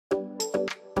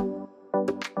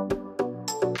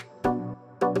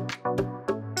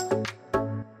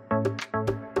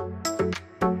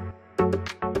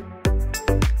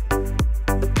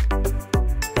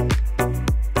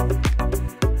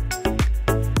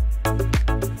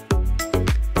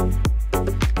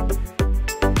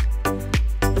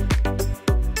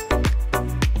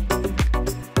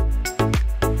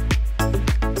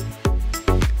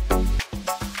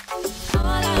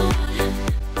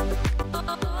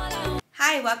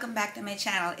Hi, welcome back to my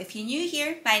channel. If you're new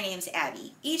here, my name's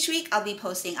Abby. Each week, I'll be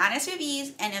posting honest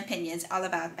reviews and opinions all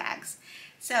about bags.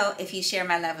 So if you share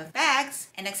my love of bags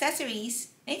and accessories,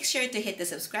 make sure to hit the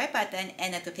subscribe button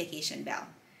and notification bell.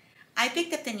 I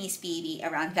picked up the Nice BB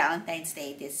around Valentine's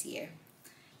Day this year.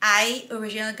 I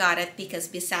originally got it because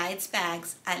besides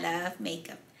bags, I love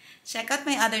makeup. Check out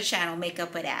my other channel,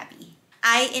 Makeup with Abby.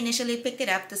 I initially picked it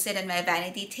up to sit on my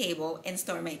vanity table and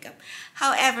store makeup.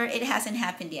 However, it hasn't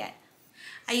happened yet.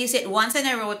 I use it once on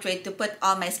a road trip to put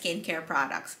all my skincare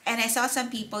products. And I saw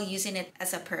some people using it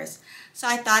as a purse. So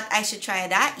I thought I should try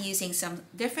that using some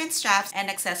different straps and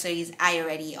accessories I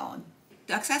already own.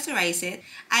 To accessorize it,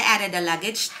 I added a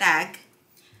luggage tag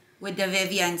with the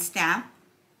Vuitton stamp.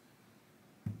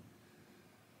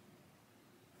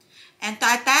 And to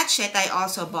attach it, I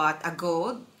also bought a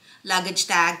gold luggage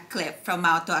tag clip from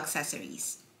Auto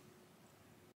Accessories.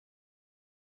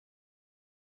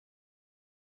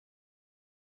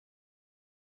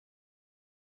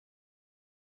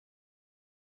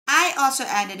 I also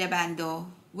added a bando,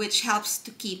 which helps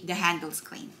to keep the handles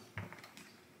clean.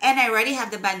 And I already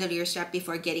have the bandolier strap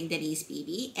before getting the Nice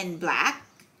BB in black.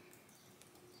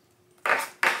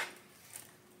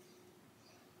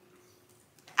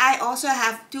 I also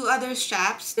have two other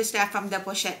straps. The strap from the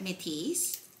Pochette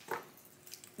Métis,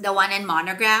 the one in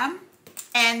monogram,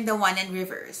 and the one in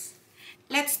reverse.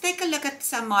 Let's take a look at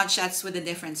some mod shots with the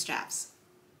different straps.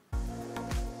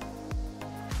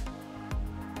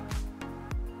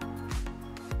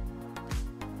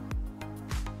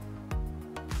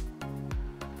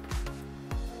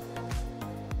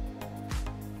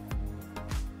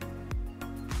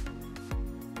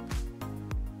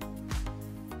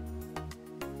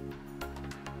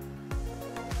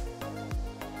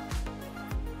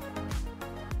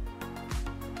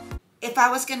 If I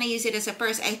was going to use it as a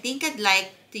purse, I think I'd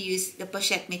like to use the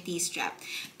Pochette Métis strap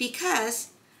because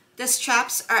the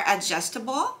straps are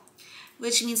adjustable,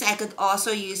 which means I could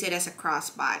also use it as a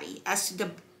crossbody. As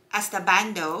the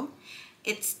bando,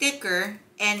 it's thicker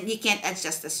and you can't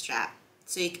adjust the strap.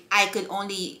 So I could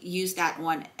only use that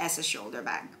one as a shoulder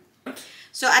bag.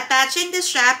 So attaching the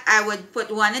strap, I would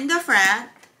put one in the front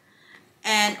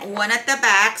and one at the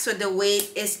back so the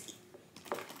weight is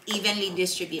evenly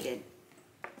distributed.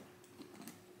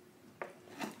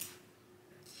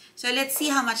 So let's see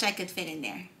how much I could fit in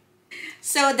there.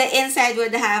 So the inside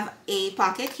would have a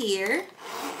pocket here.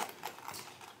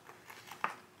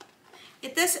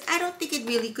 I don't think it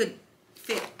really could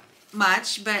fit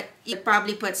much, but you could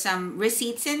probably put some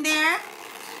receipts in there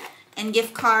and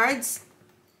gift cards.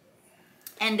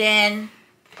 And then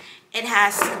it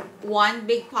has one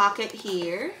big pocket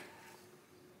here.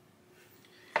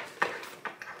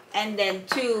 And then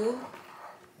two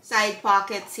side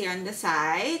pockets here on the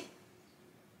side.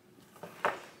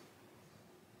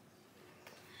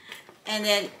 And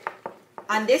then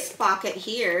on this pocket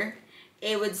here,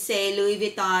 it would say Louis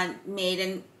Vuitton made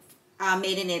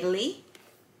in Italy.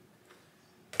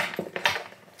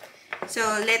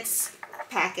 So let's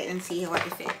pack it and see what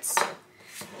it fits.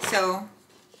 So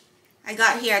I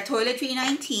got here a Toiletry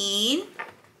 19.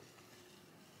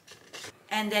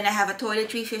 And then I have a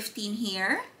Toiletry 15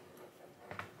 here.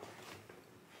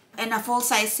 And a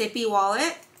full-size sippy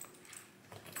wallet.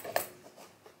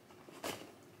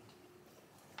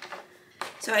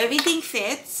 So everything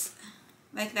fits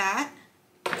like that,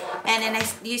 and then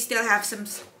you still have some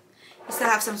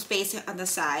space on the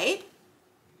side.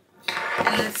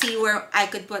 And let's see where I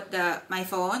could put my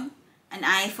phone, an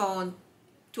iPhone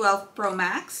 12 Pro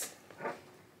Max.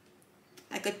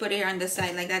 I could put it here on the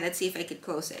side like that. Let's see if I could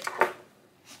close it.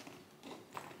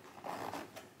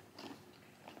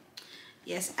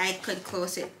 Yes, I could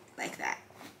close it like that.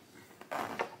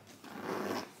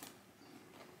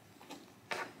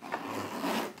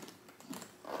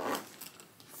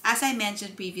 As I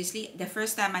mentioned previously, the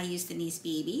first time I used the Nice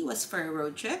BB was for a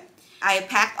road trip. I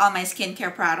packed all my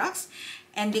skincare products,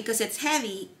 and because it's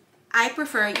heavy, I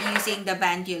prefer using the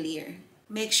bandolier.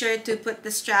 Make sure to put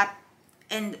the strap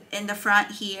in the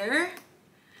front here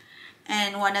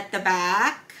and one at the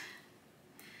back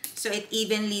so it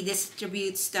evenly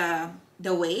distributes the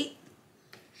weight.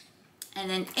 And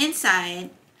then inside,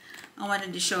 I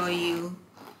wanted to show you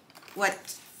what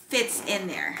fits in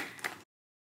there.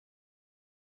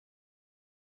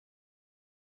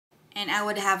 And I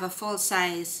would have a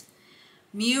full-size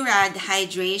Murad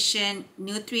Hydration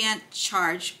Nutrient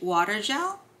Charge Water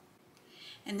Gel.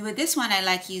 And with this one, I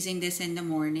like using this in the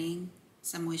morning.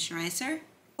 Some moisturizer.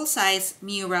 Full-size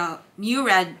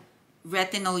Murad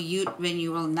Retinol Youth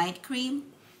Renewal Night Cream.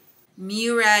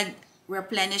 Murad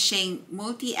Repleneshing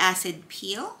Multi-Acid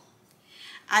Peel.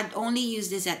 I'd only use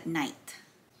this at night.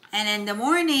 And in the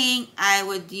morning, I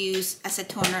would use, as a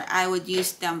toner, I would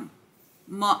use the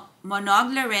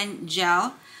Monolaurin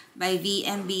Gel by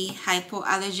VMB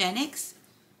Hypoallergenics.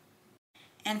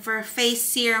 And for face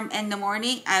serum in the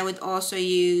morning, I would also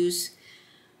use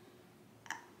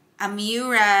a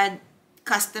Murad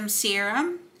custom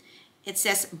serum. It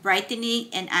says brightening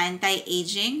and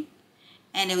anti-aging,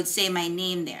 and it would say my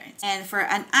name there. And for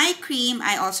an eye cream,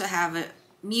 I also have a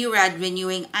Murad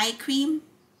renewing eye cream.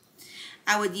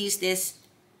 I would use this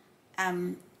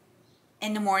in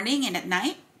the morning and at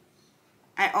night.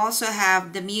 I also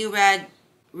have the Murad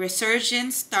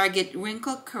Resurgence Target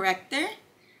Wrinkle Corrector.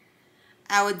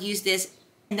 I would use this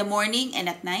in the morning and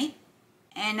at night.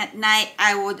 And at night,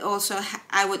 I would also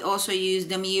use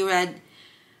the Murad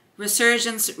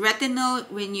Resurgence Retinol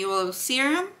Renewal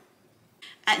Serum.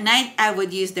 At night, I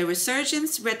would use the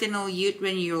Resurgence Retinol Youth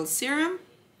Renewal Serum.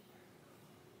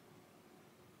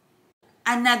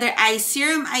 Another eye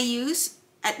serum I use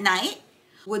at night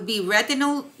would be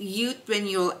Retinol Youth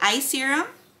Renewal Eye Serum.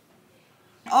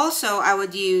 Also, I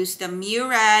would use the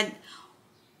Murad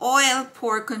Oil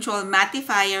Pore Control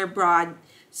Mattifier Broad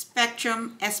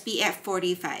Spectrum SPF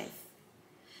 45.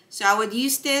 So I would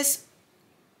use this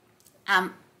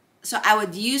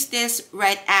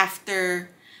right after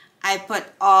I put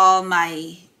all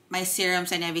my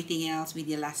serums and everything else with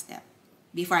the last step,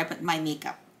 before I put my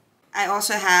makeup. I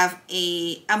also have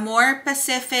a Amore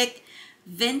Pacific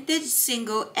Vintage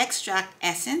Single Extract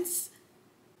Essence.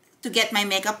 To get my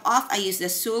makeup off, I use the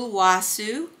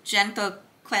Sulwhasoo Gentle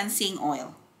Cleansing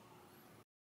Oil.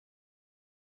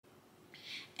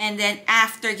 And then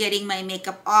after getting my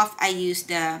makeup off, I use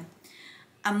the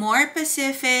Amore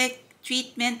Pacific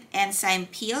Treatment Enzyme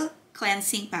Peel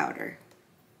Cleansing Powder.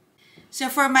 So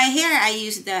for my hair, I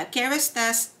use the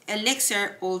Kerastase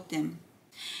Elixir Ultim.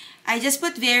 I just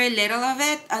put very little of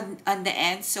it on the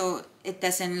end so it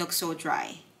doesn't look so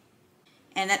dry.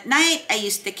 And at night, I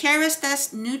use the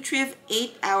Kerastase Nutriv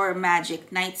 8-Hour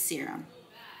Magic Night Serum.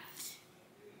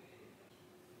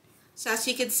 So as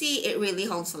you can see, it really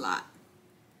holds a lot.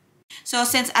 So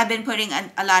since I've been putting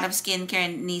a lot of skincare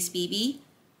in Nice BB,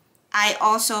 I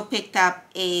also picked up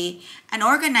an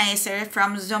organizer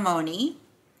from Zoomoni.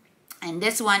 And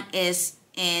this one is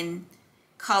in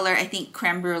color, I think,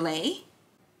 creme brulee.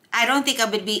 I don't think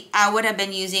I would have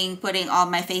been putting all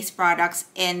my face products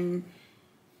in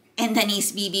the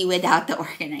Nice BB without the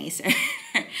organizer.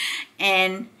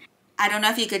 And I don't know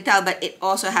if you could tell, but it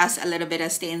also has a little bit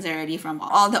of stains already from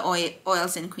all the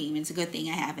oils and cream. It's a good thing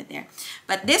I have it there.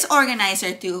 But this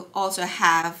organizer too also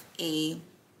have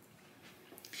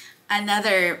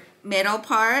another middle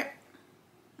part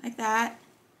like that.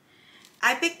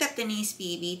 I picked up the Nice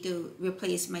BB to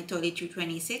replace my Toiletry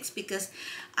 26 because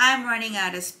I'm running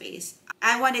out of space.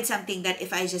 I wanted something that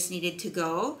if I just needed to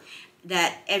go,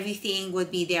 that everything would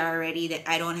be there already, that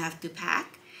I don't have to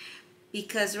pack.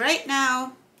 Because right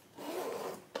now,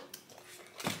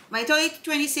 my Toiletry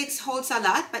 26 holds a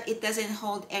lot, but it doesn't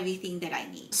hold everything that I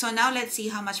need. So now let's see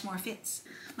how much more fits.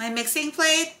 My mixing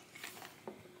plate,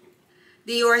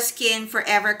 the Your Skin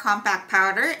Forever Compact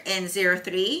Powder in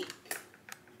 03.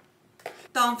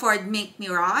 Tom Ford Mink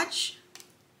Mirage,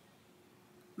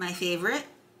 my favorite.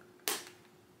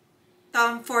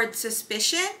 Tom Ford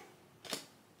Suspicion.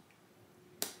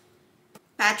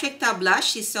 Patrick Ta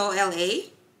Blush, she's so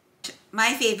LA.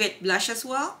 My favorite blush as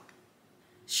well.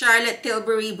 Charlotte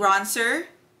Tilbury Bronzer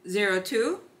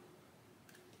 02.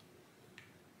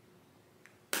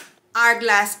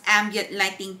 Hourglass Ambient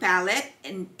Lighting Palette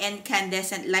in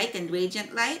Incandescent Light and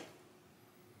Radiant Light.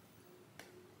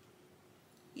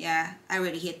 Yeah, I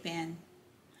already hit pan.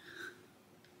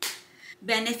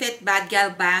 Benefit Bad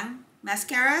Gal Bang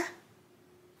Mascara.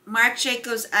 Marc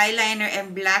Jacobs Eyeliner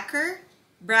and Blacker.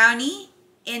 Brownie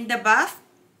in the Buff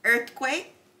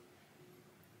Earthquake.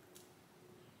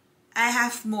 I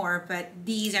have more, but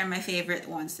these are my favorite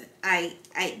ones that I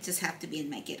just have to be in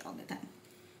my kit all the time.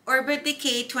 Urban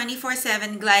Decay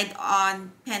 24/7 Glide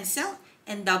On Pencil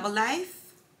in Double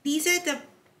Life. These are the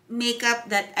makeup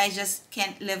that I just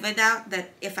can't live without,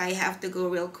 that if I have to go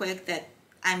real quick, that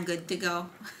I'm good to go.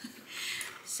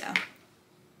 So,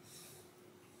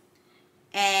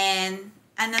 and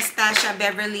Anastasia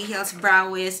Beverly Hills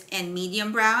Brow Wiz in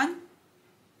Medium Brown.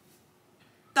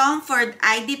 Tom Ford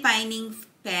Eye Defining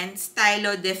Pen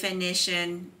Stylo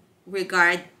Definition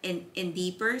Regard in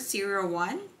Deeper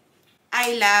 01.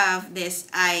 I love this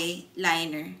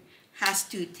eyeliner. Has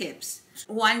two tips.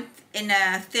 One in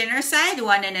a thinner side,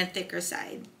 one in a thicker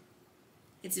side.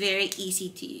 It's very easy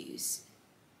to use.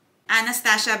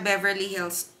 Anastasia Beverly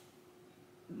Hills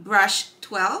Brush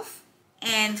 12.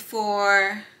 And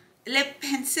for lip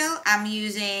pencil, I'm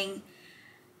using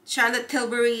Charlotte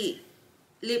Tilbury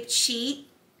Lip Sheet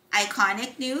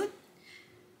Iconic Nude.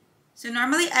 So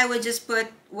normally I would just put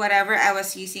whatever I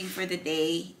was using for the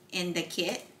day in the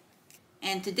kit.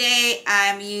 And today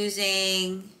I'm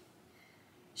using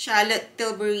Charlotte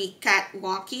Tilbury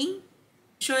Catwalking,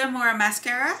 Shura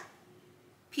Mascara,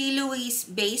 P. Louise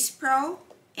Base Pro,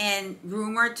 and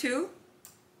Rumor 2.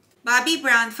 Bobbi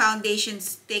Brown Foundation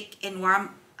Stick in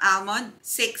Warm Almond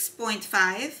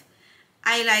 6.5.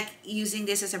 I like using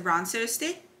this as a bronzer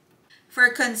stick. For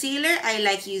concealer, I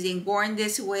like using Born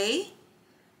This Way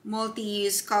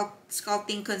Multi-Use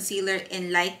Sculpting Concealer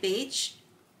in Light Beige.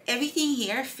 Everything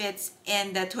here fits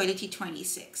in the Toiletry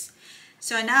 26.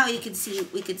 So now you can see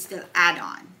we could still add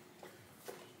on.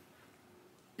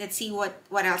 Let's see what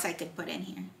else I could put in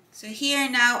here. So here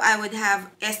now I would have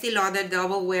Estee Lauder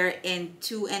Double Wear in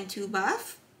 2 and 2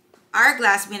 Buff.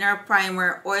 Hourglass Mineral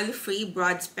Primer Oil-Free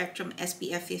Broad Spectrum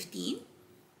SPF 15.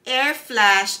 Air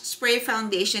Flash Spray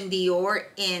Foundation Dior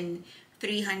in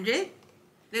 300.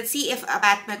 Let's see if a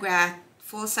Pat McGrath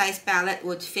full-size palette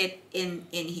would fit in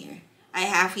here. I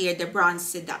have here the Bronze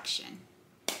Seduction.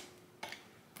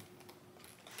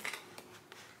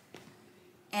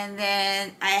 And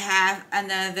then I have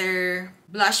another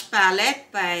blush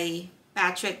palette by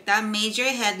Patrick, the Major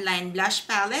Headline Blush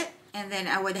Palette. And then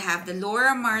I would have the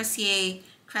Laura Mercier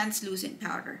Translucent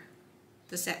Powder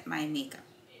to set my makeup.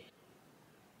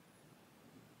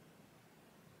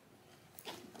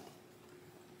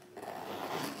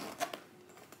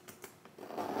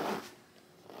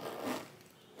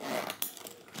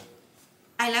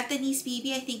 I love the Nice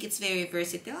BB. I think it's very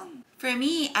versatile. For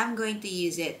me, I'm going to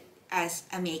use it as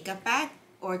a makeup bag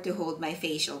or to hold my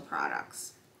facial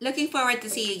products. Looking forward to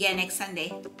see you again next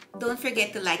Sunday. Don't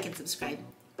forget to like and subscribe.